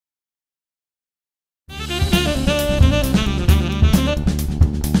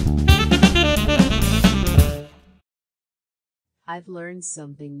I've learned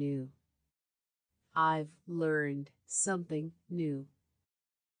something new. I've learned something new.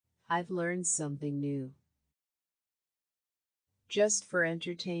 I've learned something new. Just for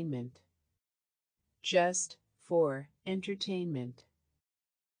entertainment. Just for entertainment.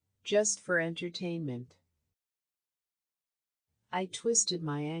 Just for entertainment. I twisted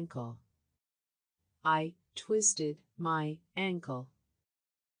my ankle. I twisted my ankle.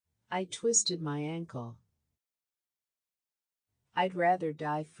 I twisted my ankle. I'd rather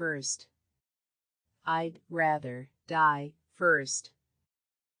die first. I'd rather die first.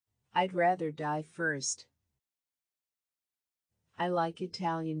 I'd rather die first. I like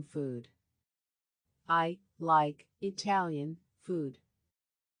Italian food. I like Italian food.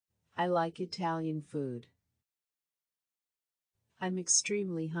 I like Italian food. I'm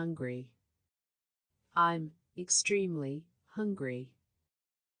extremely hungry. I'm extremely hungry.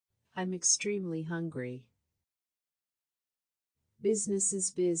 I'm extremely hungry. Business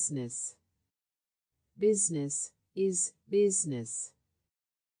is business. Business is business.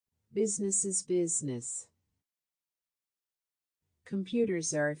 Business is business.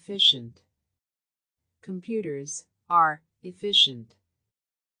 Computers are efficient. Computers are efficient.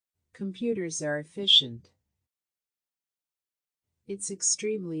 Computers are efficient. It's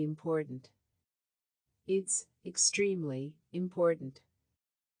extremely important. It's extremely important.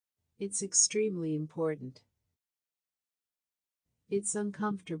 It's extremely important. It's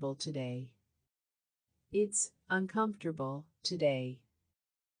uncomfortable today. It's uncomfortable today.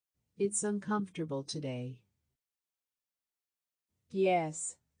 It's uncomfortable today.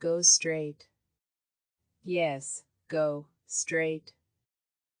 Yes, go straight. Yes, go straight.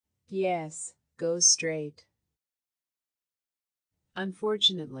 Yes, go straight.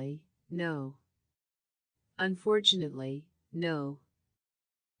 Unfortunately, no. Unfortunately, no.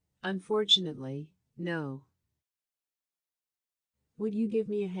 Unfortunately, no. Would you give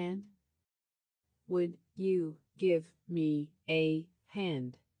me a hand? Would you give me a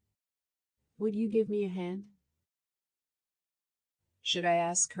hand? Would you give me a hand? Should I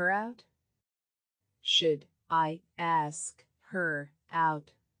ask her out? Should I ask her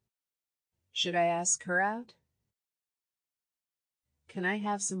out? Should I ask her out? Can I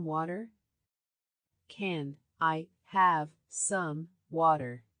have some water? Can I have some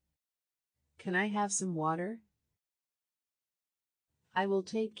water? Can I have some water? I will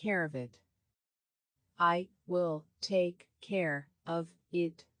take care of it. I will take care of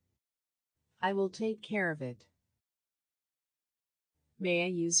it. I will take care of it. May I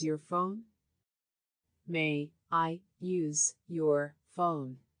use your phone? May I use your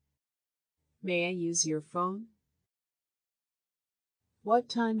phone? May I use your phone? What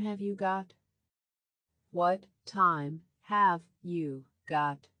time have you got? What time have you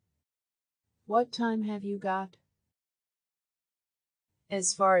got? What time have you got?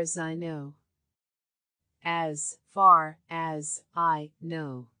 As far as I know. As far as I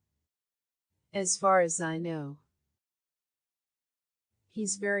know. As far as I know.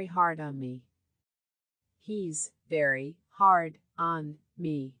 He's very hard on me. He's very hard on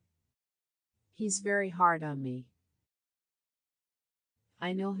me. He's very hard on me.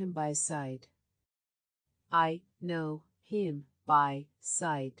 I know him by sight. I know him by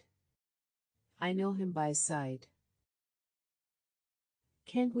sight. I know him by sight.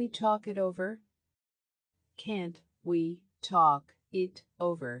 Can't we talk it over? Can't we talk it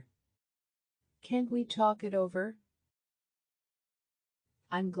over? Can't we talk it over?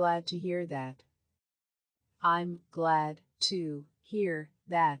 I'm glad to hear that. I'm glad to hear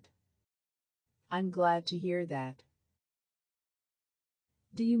that. I'm glad to hear that.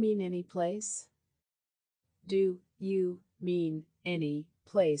 Do you mean any place? Do you mean any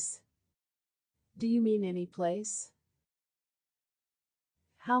place? Do you mean any place?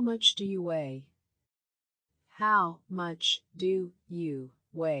 How much do you weigh? How much do you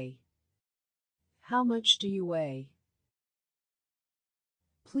weigh? How much do you weigh?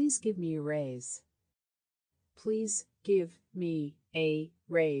 Please give me a raise. Please give me a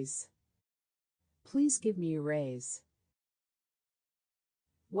raise. Please give me a raise.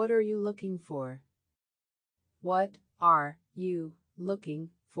 What are you looking for? What are you looking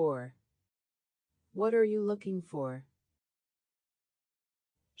for? What are you looking for?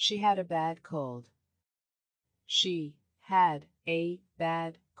 She had a bad cold. She had a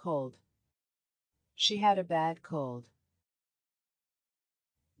bad cold. She had a bad cold.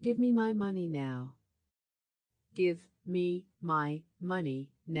 Give me my money now. Give me my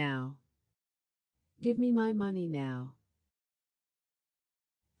money now. Give me my money now.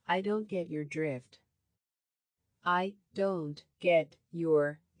 I don't get your drift. I don't get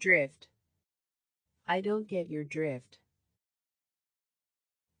your drift. I don't get your drift.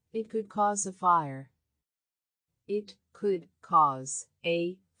 It could cause a fire. It could cause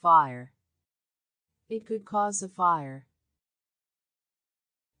a fire. It could cause a fire.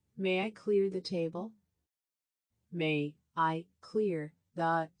 May I clear the table? May I clear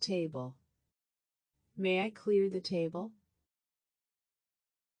the table? May I clear the table?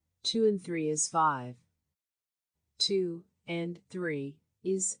 2 and 3 is 5. 2 and 3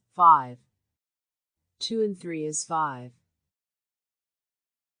 is 5. 2 and 3 is 5.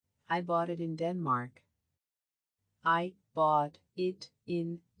 I bought it in Denmark. I bought it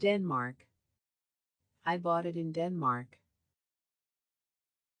in Denmark. I bought it in Denmark.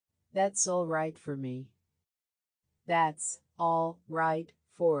 That's all right for me. That's all right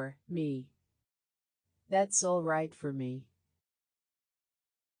for me. That's all right for me.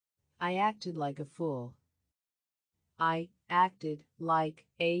 I acted like a fool. I acted like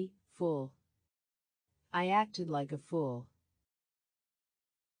a fool. I acted like a fool.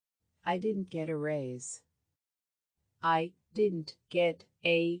 I didn't get a raise. I didn't get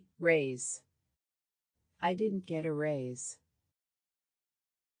a raise. I didn't get a raise.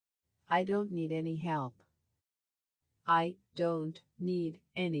 I don't need any help. I don't need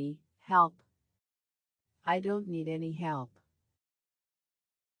any help. I don't need any help.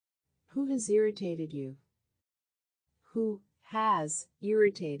 Who has irritated you? Who has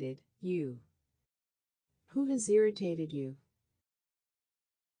irritated you? Who has irritated you?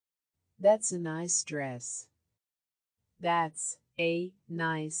 That's a nice dress. That's a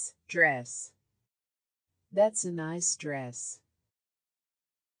nice dress. That's a nice dress.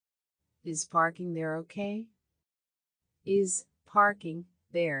 Is parking there okay? Is parking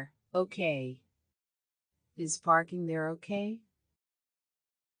there okay? Is parking there okay?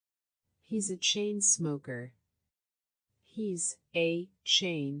 He's a chain smoker. He's a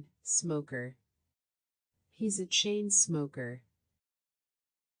chain smoker. He's a chain smoker.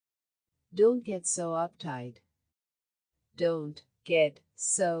 Don't get so uptight. Don't get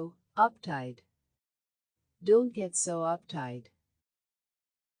so uptight. Don't get so uptight.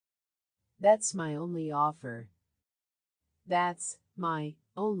 That's my only offer. That's my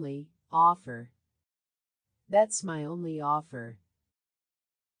only offer. That's my only offer.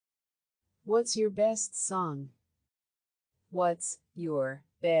 What's your best song? What's your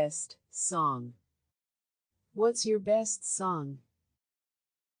best song? What's your best song?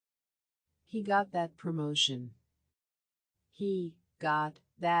 He got that promotion. He got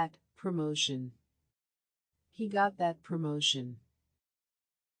that promotion. He got that promotion.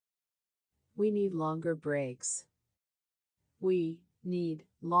 We need longer breaks. We need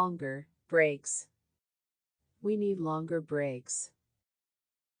longer breaks. We need longer breaks.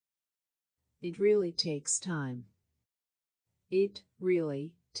 It really takes time. It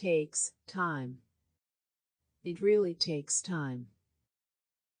really takes time. It really takes time.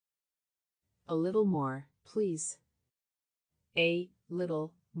 A little more, please. A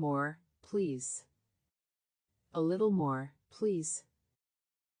little more, please. A little more, please.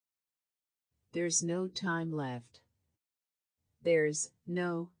 There's no time left. There's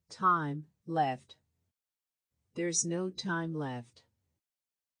no time left. There's no time left.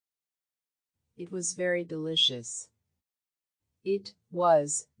 It was very delicious. It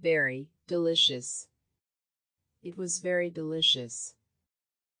was very delicious. It was very delicious.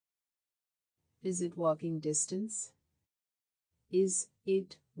 Is it walking distance? Is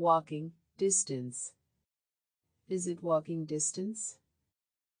it walking distance? Is it walking distance?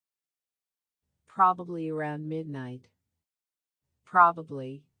 Probably around midnight.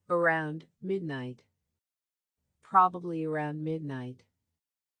 Probably around midnight. Probably around midnight.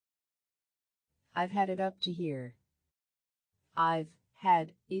 I've had it up to here. I've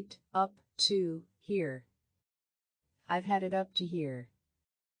had it up to here. I've had it up to here.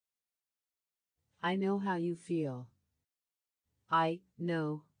 I know how you feel. I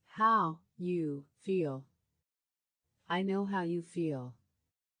know how you feel. I know how you feel.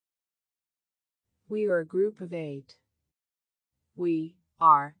 We are a group of 8. We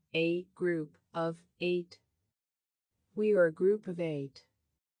are a group of 8. We are a group of 8.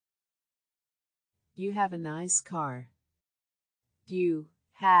 You have a nice car. You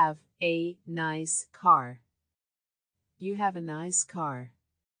have a nice car. You have a nice car.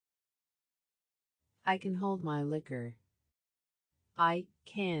 I can hold my liquor. I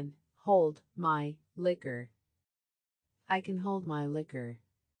can hold my liquor. I can hold my liquor.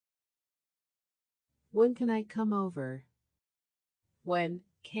 When can I come over? When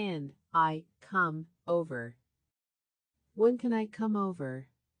can I come over? When can I come over?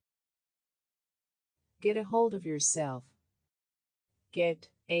 Get a hold of yourself. Get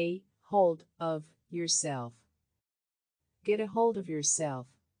a hold of yourself. Get a hold of yourself.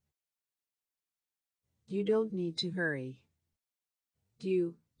 You don't need to hurry.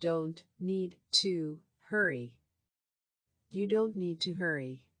 You don't need to hurry. You don't need to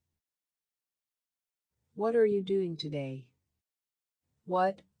hurry. What are you doing today?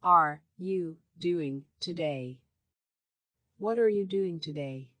 What are you doing today? What are you doing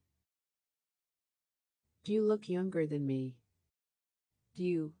today? You look younger than me.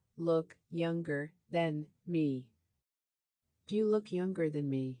 You look younger than me. You look younger than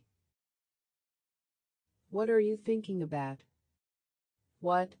me. What are you thinking about?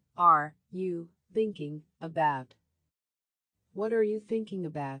 What are you thinking about? What are you thinking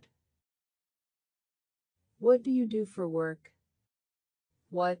about? What do you do for work?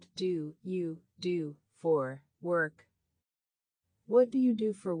 What do you do for work? What do you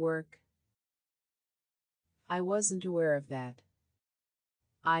do for work? I wasn't aware of that.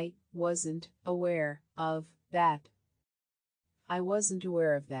 I wasn't aware of that. I wasn't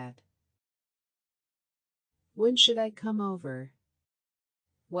aware of that. When should I come over?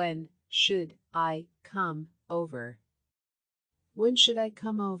 When should I come over? When should I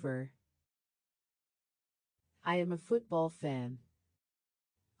come over? I am a football fan.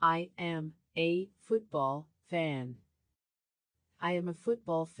 I am a football fan. I am a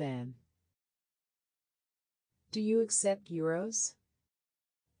football fan. Do you accept euros?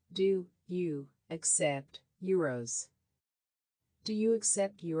 Do you accept euros? Do you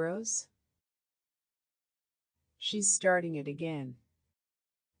accept euros? She's starting it again.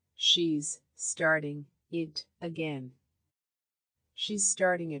 She's starting it again. She's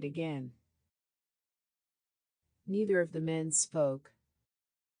starting it again. Neither of the men spoke.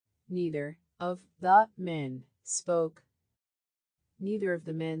 Neither of the men spoke. Neither of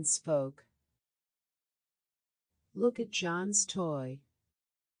the men spoke. Look at John's toy.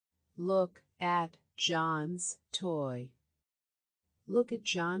 Look at John's toy. Look at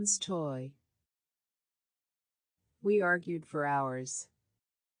John's toy. We argued for hours.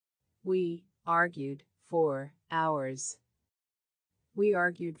 We argued for hours. We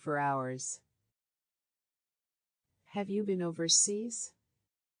argued for hours. Have you been overseas?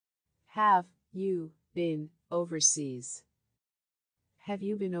 Have you been overseas? Have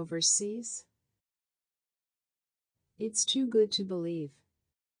you been overseas? It's too good to believe.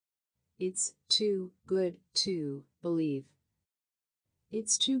 It's too good to believe.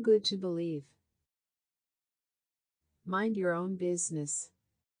 It's too good to believe. Mind your own business.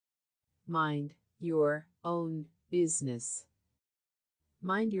 Mind your own business.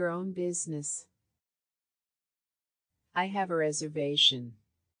 Mind your own business. I have a reservation.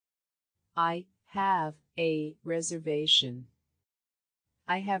 I have a reservation.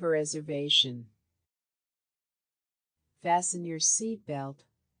 I have a reservation. Fasten your seat belt.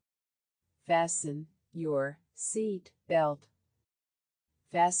 Fasten your seat belt.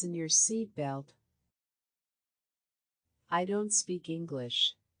 Fasten your seat belt. I don't speak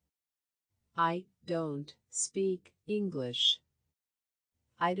English. I don't speak English.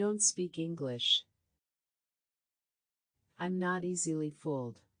 I don't speak English. I'm not easily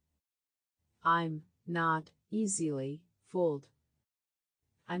fooled. I'm not easily fooled.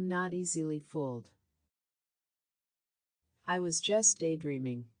 I'm not easily fooled. I was just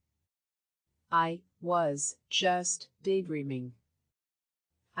daydreaming. I was just daydreaming.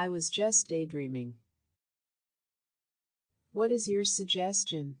 I was just daydreaming. What is your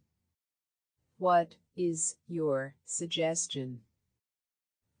suggestion? What is your suggestion?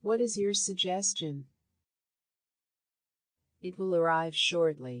 What is your suggestion? It will arrive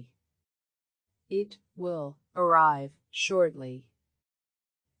shortly. It will arrive shortly.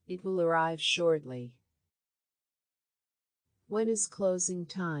 It will arrive shortly. When is closing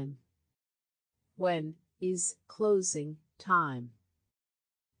time? When is closing time?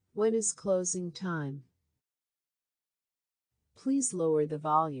 When is closing time? Please lower the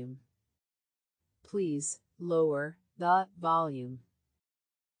volume. Please lower the volume.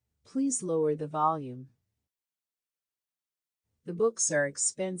 Please lower the volume. The books are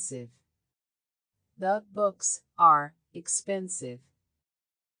expensive. The books are expensive.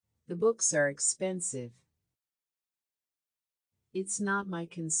 The books are expensive. It's not my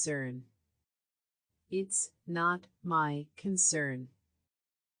concern. It's not my concern.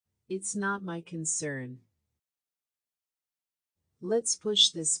 It's not my concern. Let's push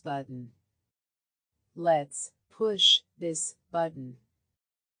this button. Let's push this button.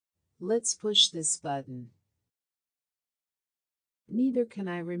 Let's push this button. Neither can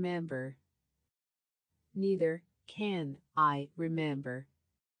I remember. Neither can I remember.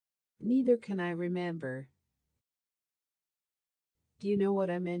 Neither can I remember. Do you know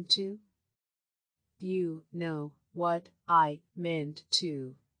what I meant to? Do you know what I meant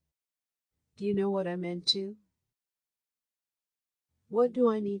to? Do you know what I'm into? What do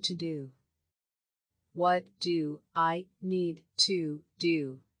I need to do? What do I need to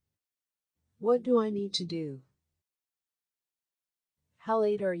do? What do I need to do? How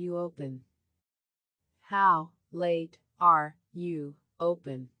late are you open? How late are you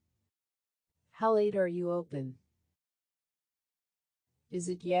open? How late are you open? Is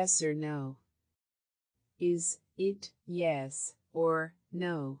it yes or no? Is it yes or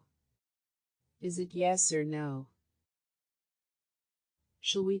no? Is it yes or no?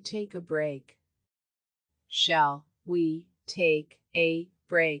 Shall we take a break? Shall we take a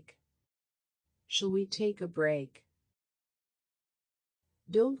break? Shall we take a break?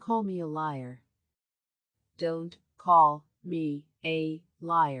 Don't call me a liar. Don't call me a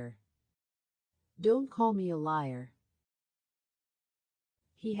liar. Don't call me a liar.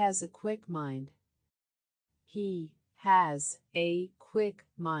 He has a quick mind. He has a quick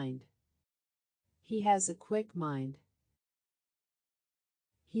mind. He has a quick mind.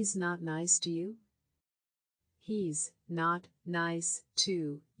 He's not nice to you? He's not nice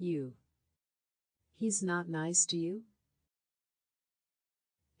to you. He's not nice to you?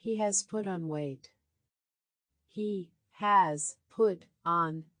 He has put on weight. He has put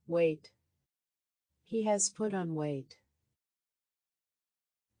on weight. He has put on weight.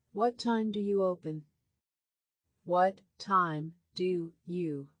 What time do you open? What time do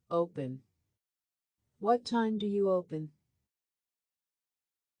you open? What time do you open?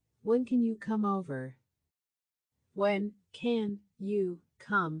 When can you come over? When can you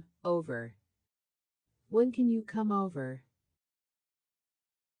come over? When can you come over?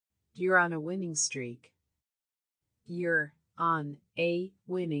 You're on a winning streak. You're on a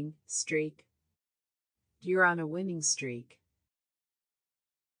winning streak. You're on a winning streak.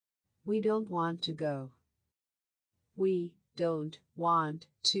 We don't want to go. We don't want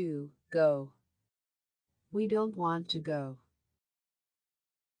to go. We don't want to go.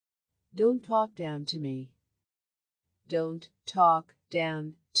 Don't talk down to me. Don't talk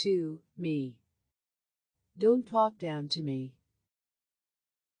down to me. Don't talk down to me.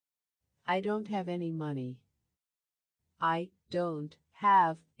 I don't have any money. I don't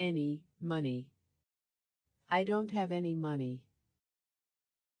have any money. I don't have any money.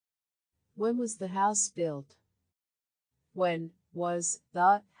 When was the house built? When was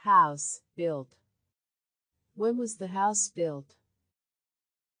the house built? When was the house built?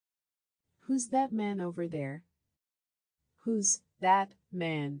 Who's that man over there? Who's that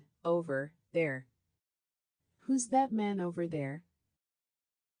man over there? Who's that man over there?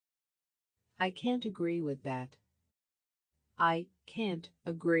 I can't agree with that. I can't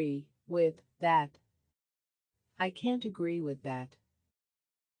agree with that. I can't agree with that.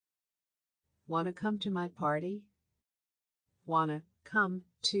 Wanna come to my party? Wanna come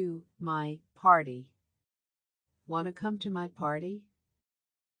to my party? Wanna come to my party?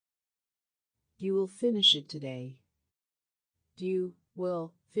 You will finish it today. You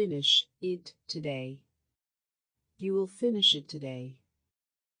will finish it today. You will finish it today.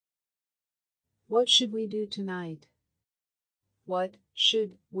 What should we do tonight? What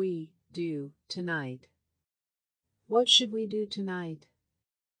should we do tonight? What should we do tonight?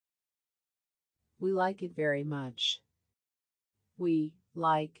 We like it very much. We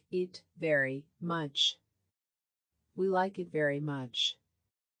like it very much. We like it very much.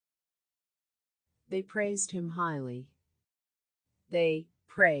 They praised him highly. They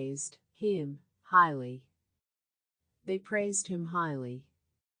praised him highly. They praised him highly.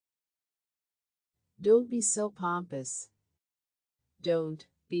 Don't be so pompous. Don't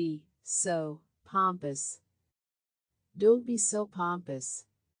be so pompous. Don't be so pompous.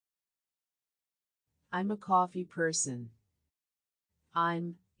 I'm a coffee person.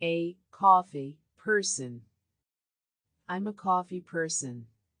 I'm a coffee person. I'm a coffee person.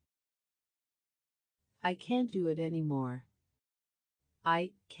 I can't do it anymore.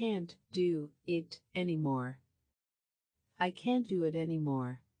 I can't do it anymore. I can't do it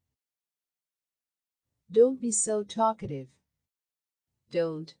anymore. Don't be so talkative.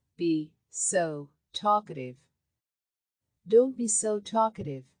 Don't be so talkative. Don't be so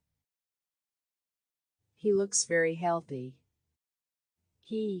talkative. He looks very healthy.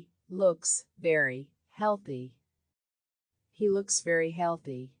 He looks very healthy. He looks very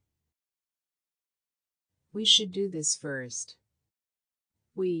healthy. We should do this first.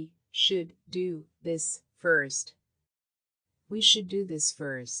 We should do this first. We should do this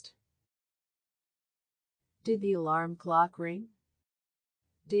first. Did the alarm clock ring?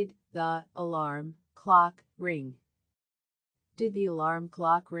 Did the alarm clock ring? Did the alarm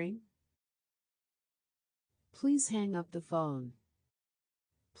clock ring? Please hang up the phone.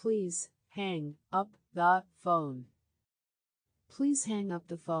 Please hang up the phone. Please hang up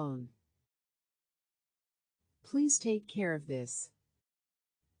the phone. Please take care of this.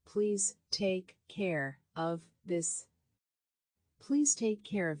 Please take care of this. Please take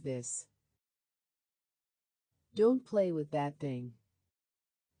care of this. Don't play with that thing.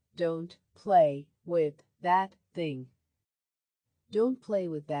 Don't play with that thing. Don't play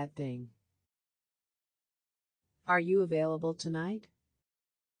with that thing. Are you available tonight?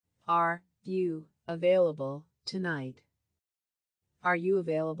 Are you available tonight? Are you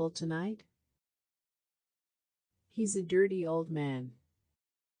available tonight? He's a dirty old man.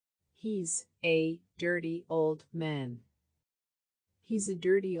 He's a dirty old man. He's a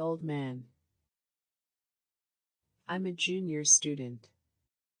dirty old man. I'm a junior student.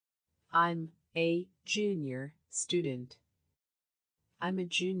 I'm a junior student. I'm a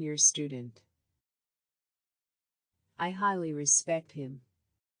junior student. I highly respect him.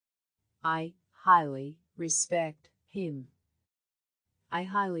 I highly respect him. I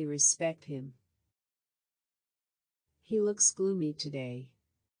highly respect him. He looks gloomy today.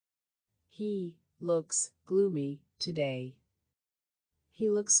 He looks gloomy today. He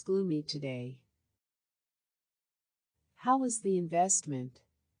looks gloomy today. How was the investment?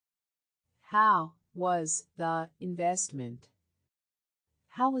 How was the investment?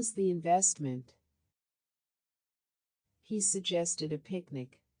 How was the investment? He suggested a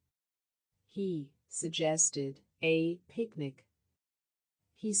picnic. He suggested a picnic.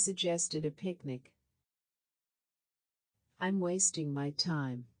 He suggested a picnic. I'm wasting my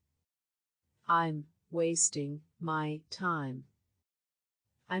time. I'm wasting my time.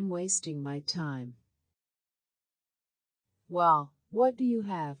 I'm wasting my time. Well, what do you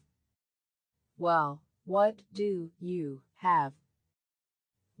have? Well, what do you have?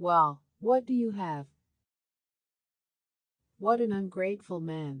 Well, what do you have? What an ungrateful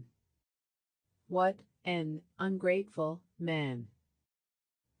man. What an ungrateful man.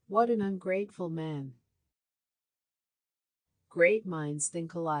 What an ungrateful man. Great minds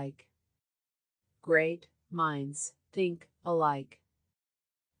think alike. Great minds think alike.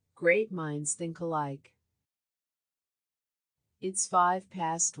 Great minds think alike. It's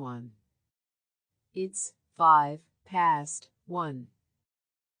 1:05. It's 1:05.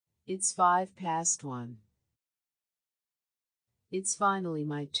 It's 1:05. It's finally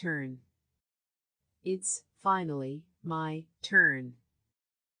my turn. It's finally my turn.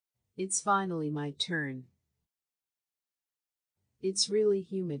 It's finally my turn. It's really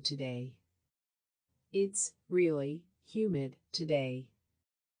humid today. It's really humid today.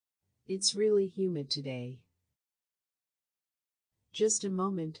 It's really humid today. Just a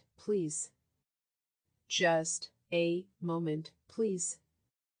moment, please. Just a moment, please.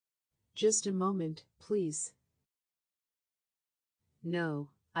 Just a moment, please. No,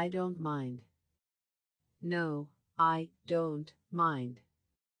 I don't mind. No, I don't mind.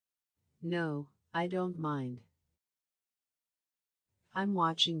 No, I don't mind. I'm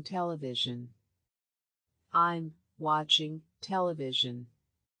watching television. I'm watching television.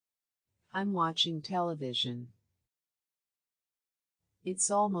 I'm watching television.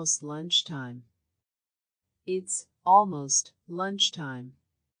 It's almost lunchtime. It's almost lunchtime.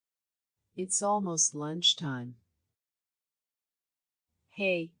 It's almost lunchtime.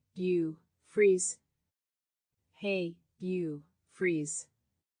 Hey, you, freeze. Hey, you, freeze.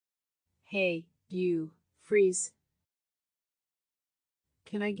 Hey, you, freeze.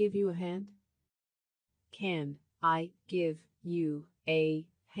 Can I give you a hand? Can I give you a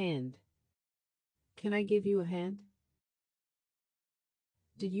hand? Can I give you a hand?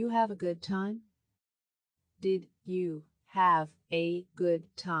 Did you have a good time? Did you have a good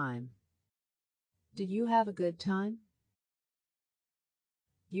time? Did you have a good time?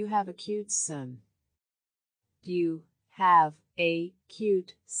 You have a cute son. You have a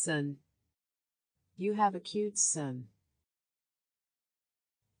cute son. You have a cute son.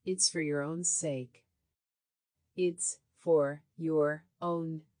 It's for your own sake. It's for your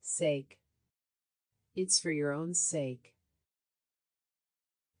own sake. It's for your own sake.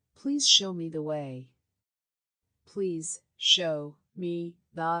 Please show me the way. Please show me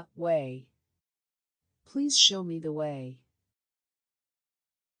the way. Please show me the way.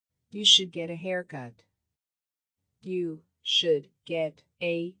 You should get a haircut. You should get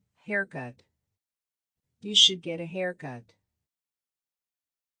a haircut. You should get a haircut.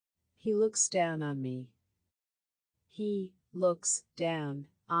 He looks down on me. He looks down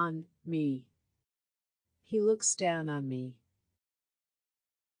on me. He looks down on me.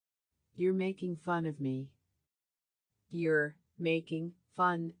 You're making fun of me. You're making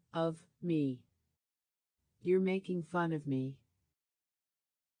fun of me. You're making fun of me.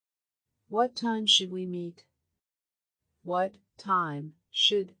 What time should we meet? What time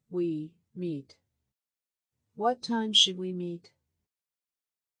should we meet? What time should we meet?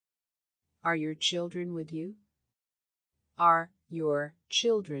 Are your children with you? Are your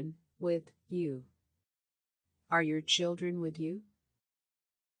children with you? Are your children with you?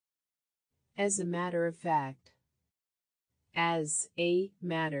 As a matter of fact. As a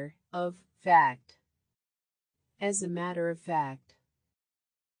matter of fact. As a matter of fact.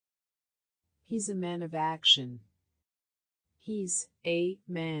 He's a man of action. He's a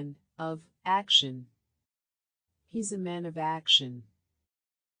man of action. He's a man of action.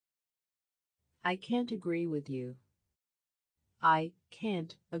 I can't agree with you. I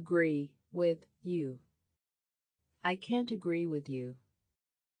can't agree with you. I can't agree with you.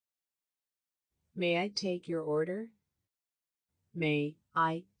 May I take your order? May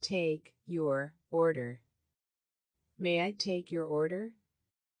I take your order? May I take your order?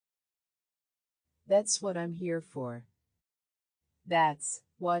 That's what I'm here for. That's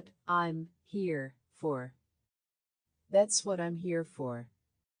what I'm here for. That's what I'm here for.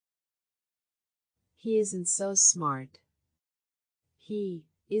 He isn't so smart. He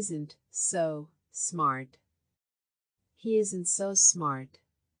isn't so smart. He isn't so smart.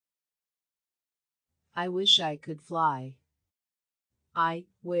 I wish I could fly. I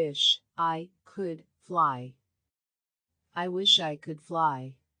wish I could fly. I wish I could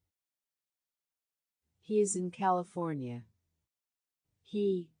fly. He is in California.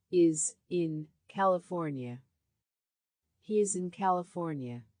 He is in California. He is in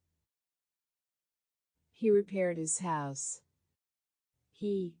California. He repaired his house.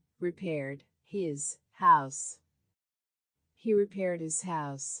 He repaired his house. He repaired his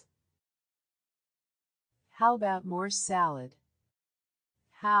house. How about more salad?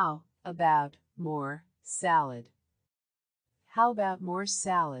 How about more salad? How about more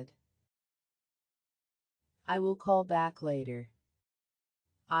salad? I will call back later.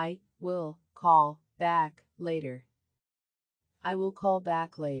 I will call back later. I will call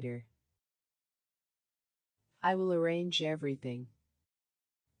back later. I will arrange everything.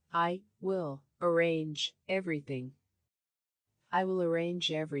 I will arrange everything. I will arrange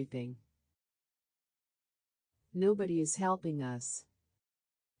everything. Nobody is helping us.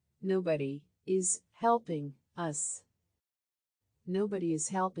 Nobody is helping us. Nobody is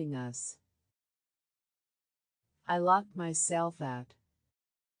helping us. I locked myself out.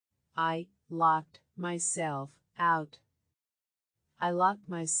 I locked myself out. I locked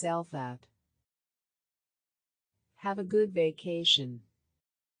myself out. Have a good vacation.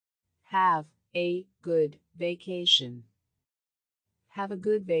 Have a good vacation. Have a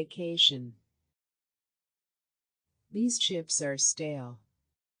good vacation. These chips are stale.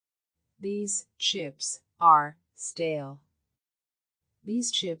 These chips are stale.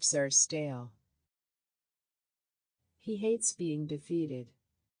 These chips are stale. He hates being defeated.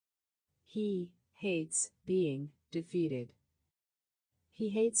 He hates being defeated. He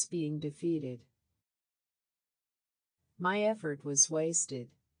hates being defeated. My effort was wasted.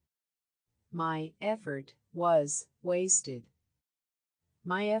 My effort was wasted.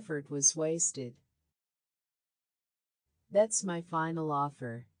 My effort was wasted. That's my final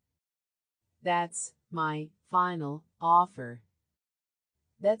offer. That's my final offer.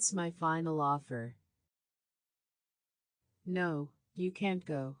 That's my final offer. No, you can't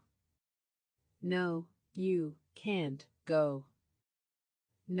go. No, you can't go.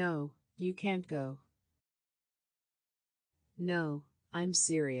 No, you can't go. No, I'm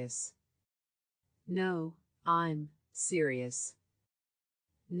serious. No, I'm serious.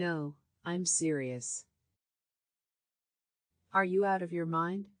 No, I'm serious. Are you out of your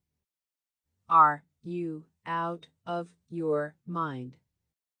mind? Are you out of your mind?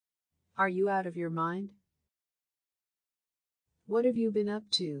 Are you out of your mind? What have you been up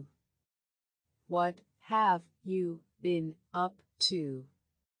to? What have you been up to?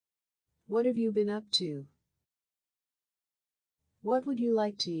 What have you been up to? What would you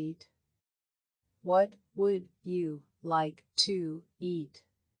like to eat? What would you like to eat?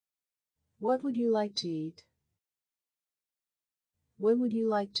 What would you like to eat? When would you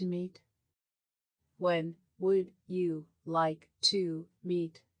like to meet? When would you like to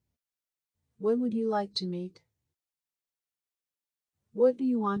meet? When would you like to meet? What do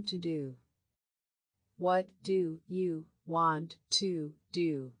you want to do? What do you want to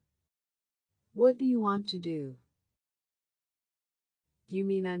do? What do you want to do? You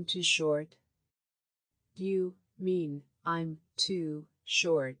mean I'm too short? You mean I'm too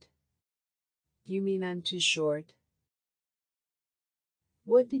short? You mean I'm too short?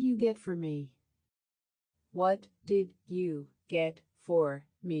 What did you get for me? What did you get for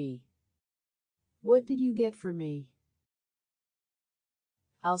me? What did you get for me?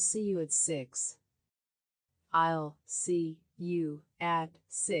 I'll see you at 6. I'll see you at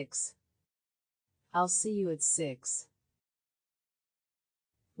 6. I'll see you at 6.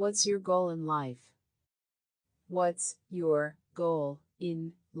 What's your goal in life? What's your goal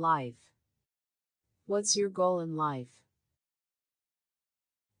in life? What's your goal in life?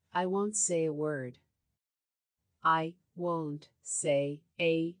 I won't say a word. I won't say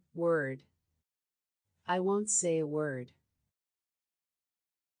a word. I won't say a word.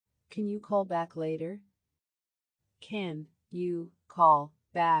 Can you call back later? Can you call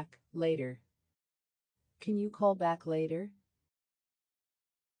back later? Can you call back later?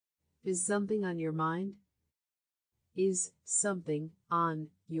 Is something on your mind? Is something on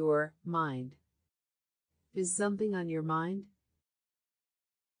your mind? Is something on your mind?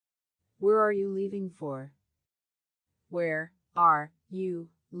 Where are you leaving for? Where are you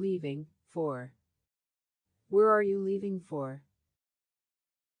leaving for? Where are you leaving for?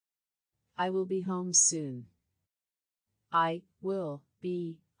 I will be home soon. I will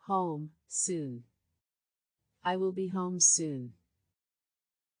be home soon. I will be home soon.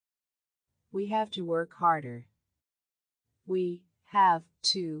 We have to work harder. We have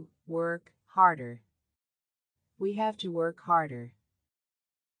to work harder. We have to work harder.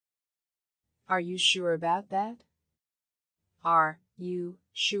 Are you sure about that? Are you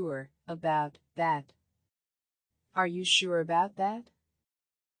sure about that? Are you sure about that?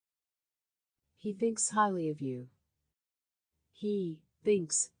 He thinks highly of you. He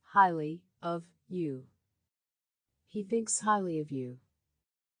thinks highly of you. He thinks highly of you.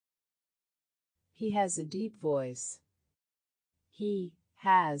 He has a deep voice. He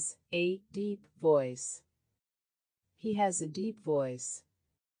has a deep voice. He has a deep voice.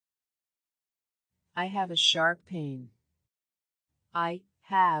 I have a sharp pain. I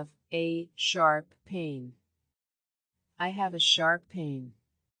have a sharp pain. I have a sharp pain.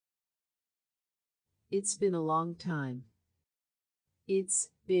 It's been a long time. It's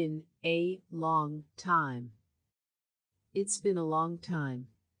been a long time. It's been a long time.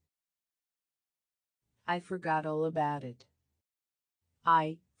 I forgot all about it.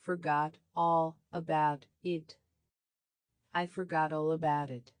 I forgot all about it. I forgot all about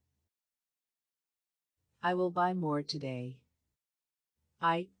it. I will buy more today.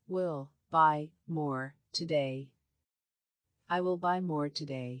 I will buy more today. I will buy more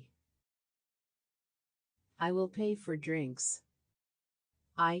today. I will pay for drinks.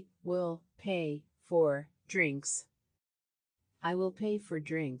 I will pay for drinks. I will pay for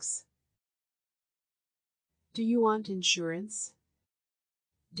drinks. Do you want insurance?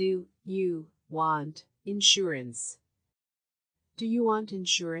 Do you want insurance? Do you want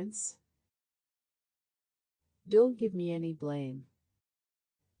insurance? Don't give me any blame.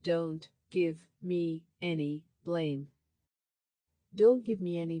 Don't give me any blame. Don't give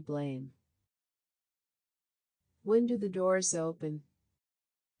me any blame. When do the doors open?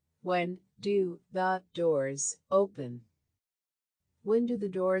 When do the doors open? When do the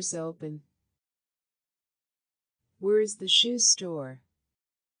doors open? Where is the shoe store?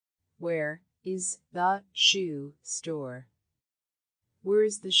 Where is the shoe store? Where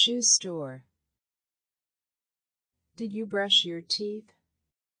is the shoe store? Did you brush your teeth?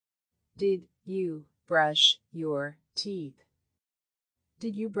 Did you brush your teeth?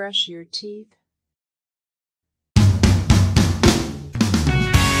 Did you brush your teeth?